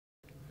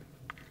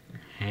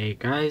Hey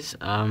guys,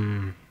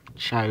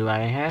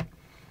 Shari here.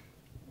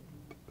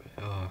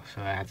 Oh,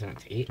 sorry, I had something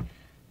to eat.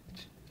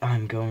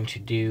 I'm going to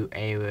do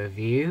a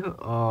review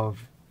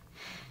of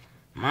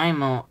my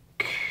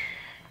mock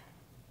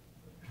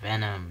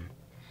Venom.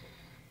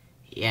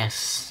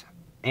 Yes,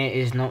 it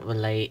is not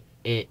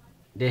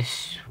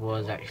this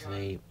was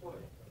actually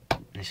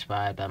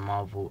inspired by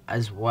Marvel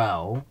as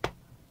well.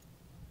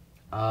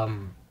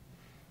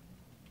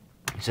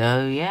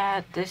 So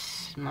yeah,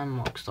 this is my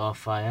mock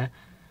Starfire.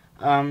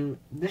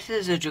 This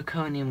is a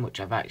Draconian which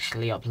I've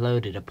actually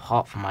uploaded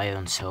apart from my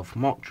own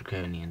self-mock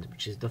Draconians,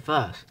 which is the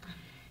first.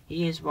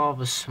 He is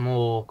rather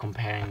small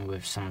comparing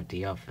with some of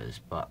the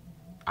others, but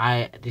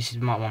this is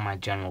one of my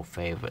general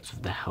favourites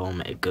of the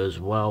helmet. It goes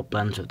well,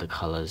 blends with the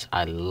colours.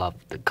 I love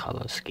the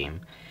colour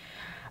scheme.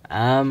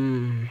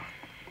 Yeah.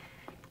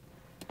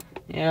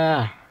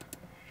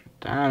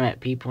 Damn it,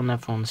 people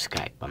never on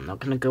Skype. I'm not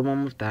gonna go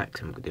on with that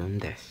because I'm doing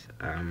this.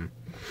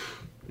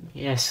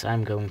 Yes,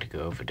 I'm going to go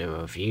over the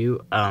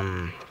review.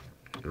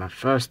 My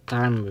first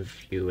time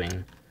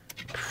reviewing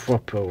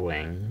proper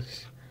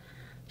wings.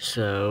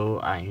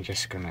 So, I'm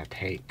just gonna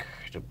take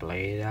the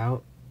blade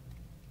out.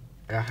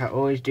 Like I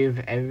always do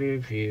for every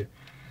review,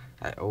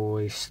 I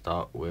always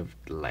start with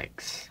the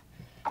legs.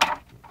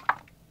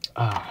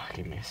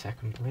 Give me a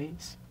second,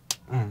 please.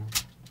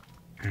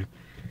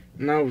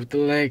 Now with the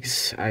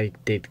legs, I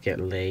did get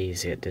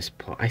lazy at this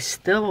point. I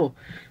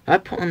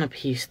put on a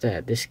piece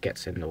there, this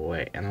gets in the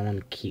way, and I want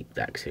to keep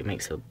that because it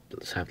makes the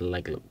side of the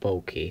leg look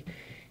bulky.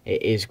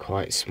 It is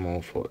quite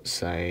small for its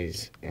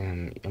size,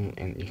 and you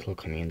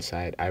look on the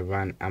inside.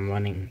 I'm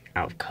running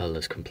out of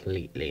colours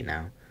completely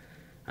now.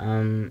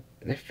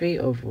 The feet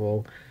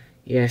overall,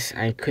 yes,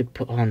 I could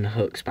put on the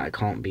hooks, but I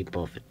can't be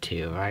bothered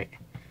to, right?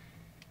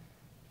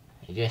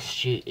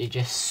 It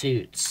just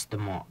suits the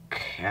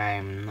mock.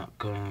 I'm not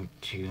going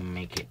to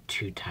make it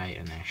too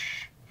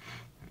titanish.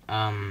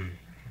 The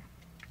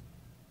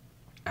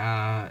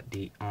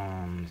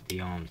arms.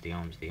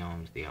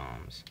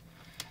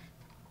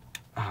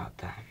 Ah,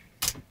 damn.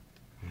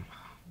 I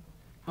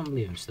can't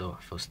believe I still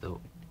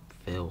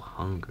feel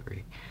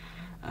hungry.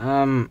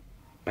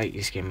 Wait,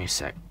 just give me a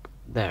sec.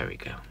 There we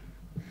go.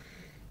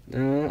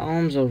 The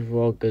arms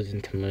overall goes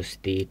into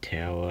most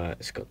detail.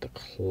 It's got the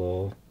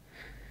claw.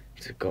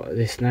 It's got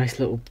this nice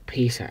little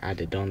piece I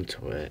added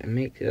onto it.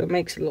 It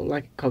makes it look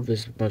like it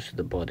covers most of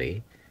the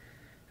body.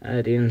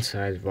 The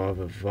inside is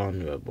rather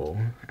vulnerable,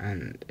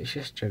 and it's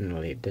just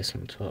generally this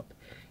on top.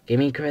 Give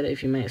me credit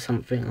if you make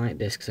something like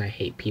this, because I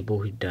hate people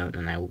who don't,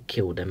 and I will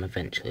kill them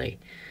eventually.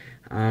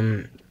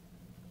 Yeah,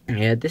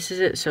 this is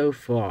it so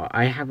far.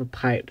 I have a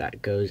pipe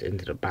that goes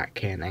into the back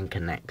here and then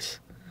connects.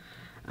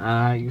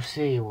 You'll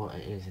see what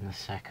it is in a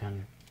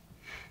second.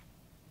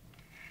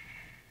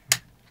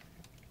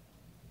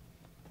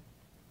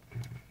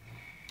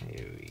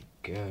 Here we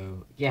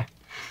go. Yeah.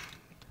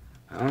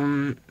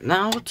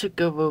 Now to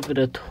go over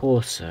the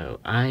torso.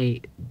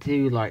 I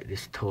do like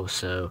this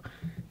torso.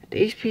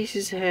 These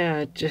pieces here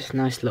are just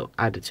nice little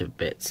additive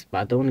bits, but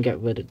I don't want to get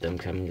rid of them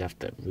because I'm going to have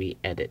to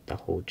re-edit the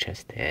whole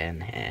chest here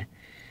and here.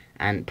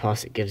 And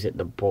plus it gives it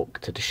the bulk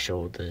to the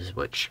shoulders,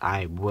 which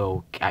I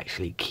will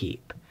actually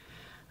keep.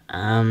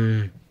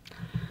 I'm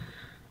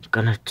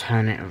gonna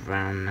turn it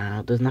around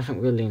now. There's nothing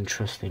really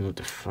interesting with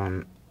the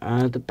front.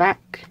 The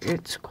back,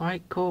 it's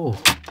quite cool.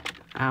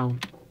 Ow.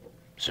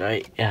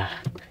 Sorry, yeah.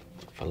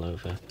 Fell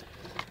over.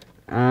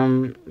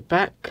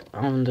 Back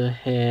on the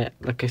hair,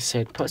 like I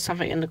said, put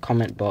something in the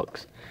comment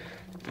box.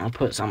 I'll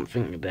put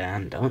something there,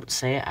 and don't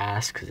say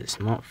ass, because it's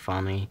not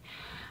funny.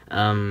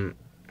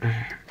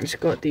 It's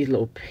got these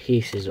little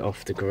pieces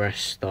off the grass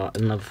start,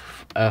 and the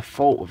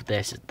fault of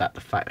this is that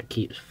the fact that it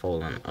keeps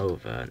falling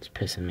over, and it's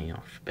pissing me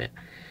off a bit.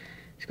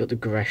 It's got the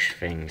gresh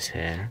things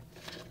here.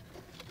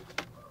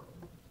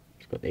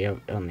 It's got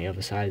on the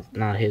other side.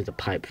 Now here's the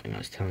pipe thing I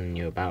was telling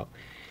you about.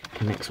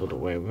 Connects all the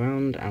way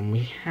around, and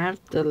we have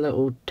the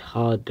little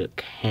Tarduk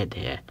head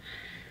here,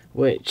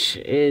 which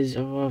is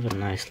a rather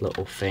nice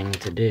little thing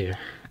to do.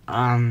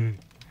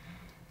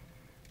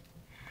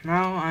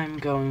 Now I'm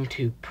going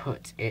to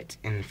put it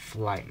in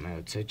flight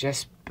mode, so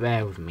just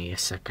bear with me a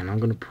second. I'm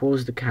going to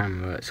pause the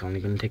camera, it's only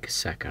going to take a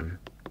second.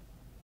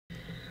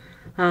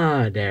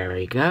 There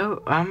we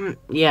go.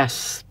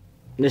 Yes,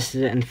 this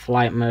is it in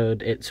flight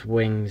mode. Its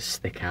wings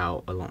stick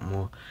out a lot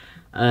more.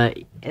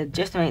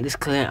 Just to make this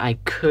clear, I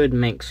could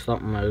make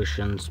stop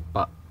motions,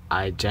 but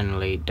I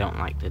generally don't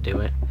like to do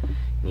it.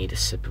 Need a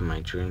sip of my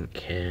drink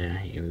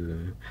here.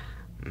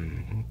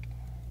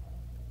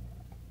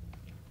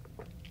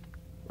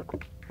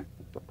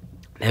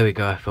 There we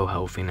go, I feel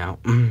healthy now.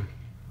 Oh,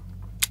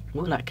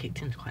 that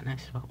kicked in, it's quite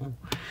nice as well.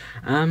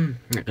 I'm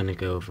not gonna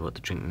go over what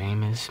the drink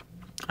name is.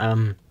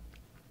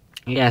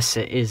 Yes,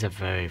 it is a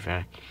very,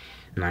 very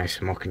nice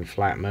mock in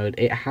flight mode.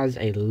 It has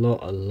a lot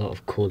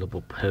of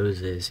coolable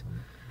poses.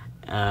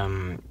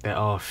 There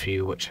are a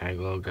few which I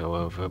will go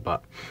over,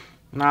 but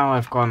now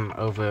I've gone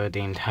over the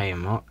entire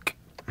mock.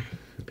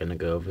 I'm gonna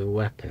go over the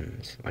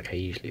weapons, like I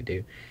usually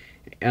do.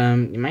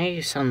 You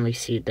may suddenly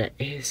see there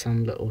is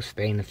some little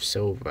stain of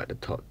silver at the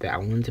top there. I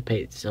want to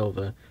paint it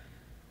silver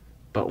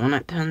But when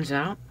it turns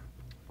out,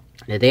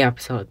 the day I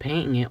started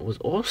painting it was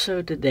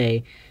also the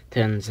day,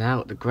 turns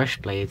out, the brush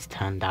blades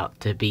turned out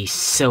to be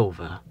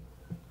silver.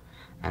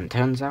 And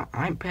turns out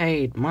I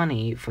paid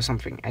money for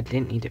something I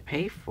didn't need to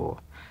pay for.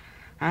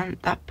 And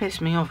that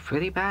pissed me off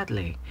pretty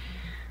badly.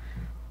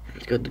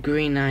 It's got the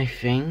green knife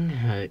thing,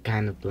 it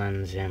kind of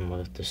blends in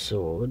with the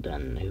sword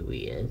and who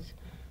he is.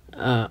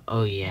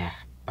 Oh yeah,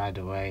 by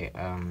the way,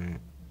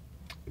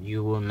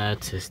 you will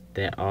notice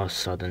there are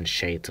sudden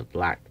shades of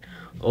black.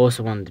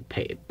 Also wanted to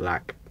paint it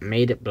black,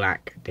 made it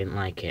black, didn't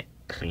like it,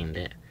 cleaned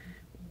it,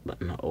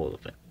 but not all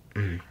of it.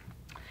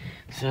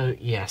 So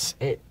yes,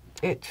 it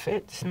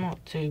fits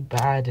not too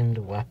bad in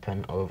the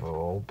weapon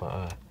overall,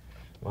 but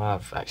well,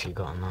 I've actually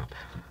gotten up.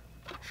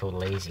 I feel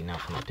lazy now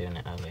for not doing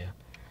it earlier.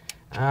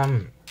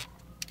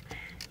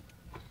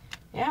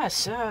 Yeah,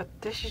 so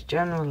this is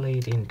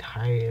generally the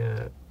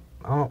entire,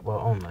 well,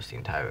 almost the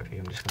entire review.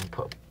 I'm just going to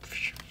put a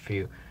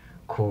few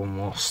cool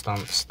more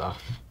stunt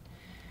stuff.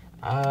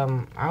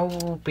 I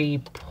will be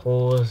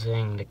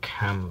pausing the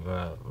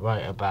camera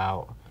right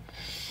about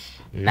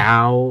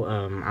now.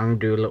 I'm going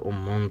to do a little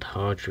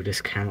montage with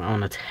this camera. I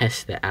want to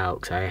test it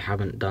out because I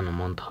haven't done a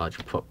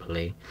montage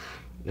properly.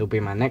 It'll be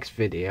my next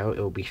video.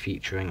 It'll be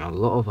featuring a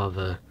lot of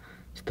other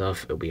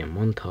stuff. It'll be a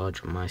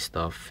montage of my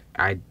stuff.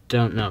 I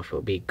don't know if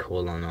it'll be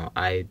cool or not.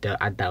 I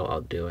doubt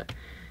I'll do it,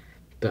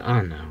 but I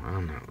don't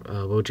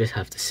know. We'll just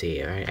have to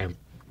see, right? I'm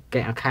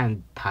kind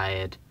of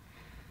tired,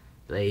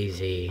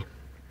 lazy,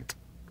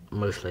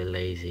 mostly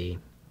lazy,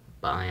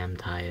 but I am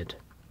tired.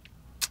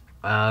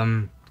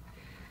 Yeah,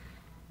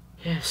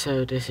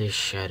 so this is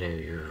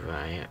Shadow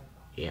Riot.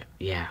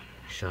 Yeah,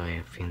 sorry,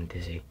 I'm feeling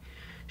dizzy.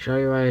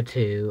 Shadow Riot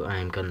 2,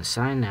 I'm gonna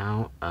sign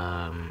out.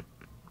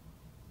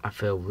 I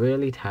feel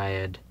really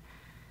tired.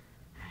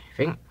 I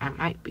think I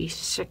might be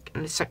sick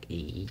in a sec.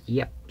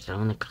 Yep, so I'm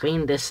gonna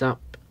clean this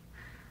up.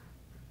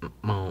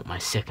 My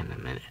second a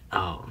minute.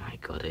 Oh my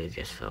god, I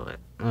just felt it.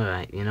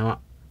 Alright, you know what?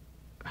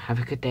 Have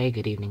a good day,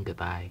 good evening,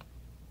 goodbye.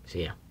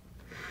 See ya.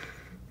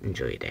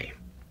 Enjoy your day.